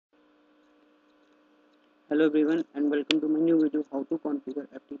Hello everyone and welcome to my new video how to configure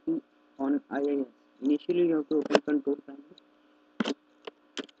FTP on IIS. Initially you have to open control panel,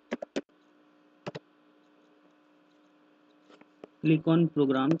 click on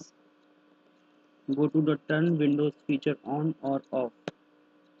programs, go to the turn Windows feature on or off.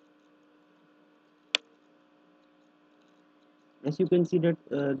 As you can see that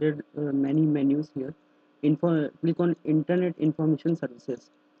there are many menus here. Click on Internet Information Services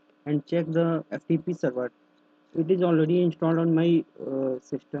and check the FTP server. It is already installed on my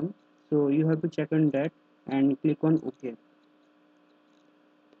system, so you have to check on that and click on OK.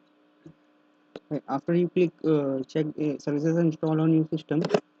 After you click check services installed on your system,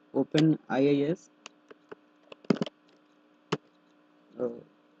 open IIS. Uh,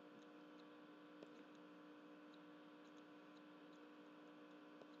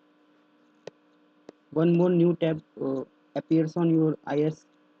 one more new tab appears on your IIS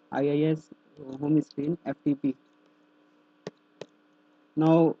home screen, FTP.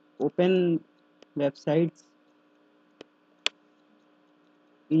 Now open websites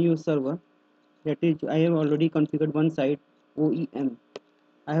in your server. That is, I have already configured one site, OEM.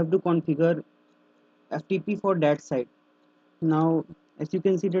 I have to configure FTP for that site. Now, as you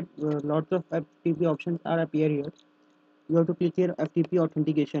can see that lots of FTP options are appear here. You have to click here FTP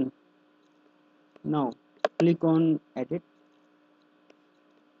authentication. Now click on edit.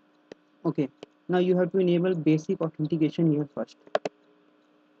 Okay, now you have to enable basic authentication here first.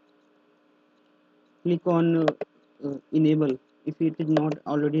 Click on enable if it is not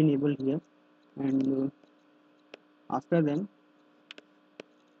already enabled here, and after then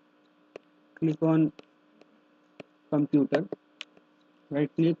click on computer,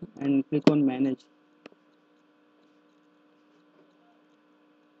 right click and click on manage.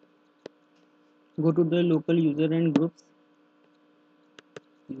 Go to the local user and groups,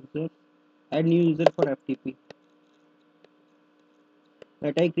 user, add new user for FTP.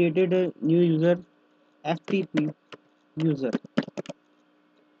 Right, I created a new user, FTP user,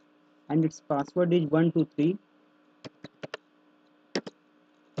 and its password is 123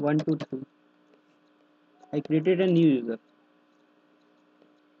 123. I created a new user.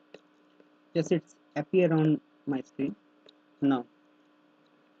 Yes, it's appear on my screen now.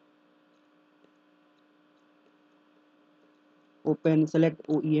 Open, select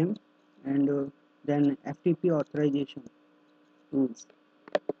OEM, and then FTP authorization rules.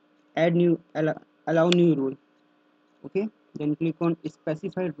 Add new, allow new role. Okay, then click on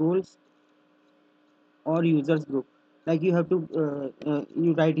specified roles or users group. Like you have to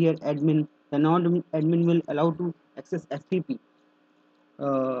you write here admin. The non-admin will allow to access FTP.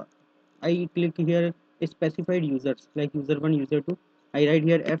 I click here specified users like user 1, user 2. I write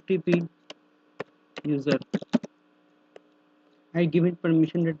here FTP user. I give it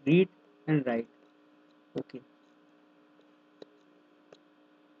permission to read and write. Okay.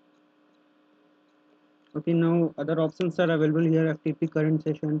 Okay, now other options are available here: FTP current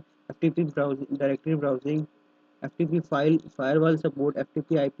session, FTP browsing, directory browsing, FTP file, firewall support,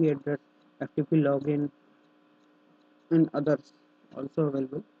 FTP IP address, FTP login, and others also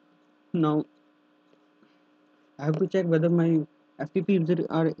available. Now I have to check whether my FTP users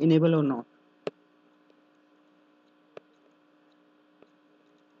are enabled or not.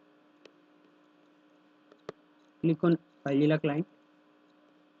 Click on Filezilla client,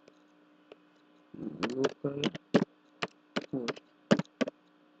 local host,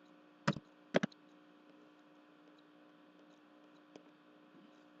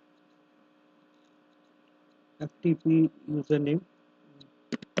 FTP username,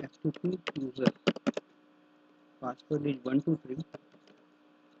 FTP user, password is 123,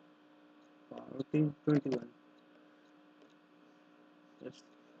 forward is 21. Yes.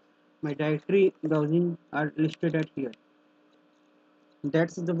 My directory browsing are listed at here.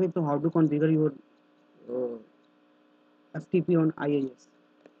 That's the way to how to configure your FTP on IIS.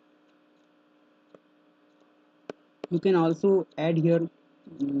 You can also add here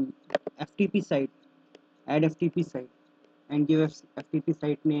FTP site, add FTP site, and give us FTP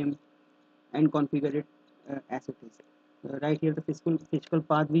site name and configure it as it is. Right here, the physical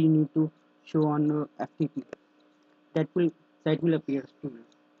path we need to show on FTP. That will site will appear to you.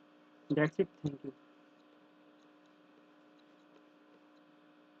 That's it. Thank you.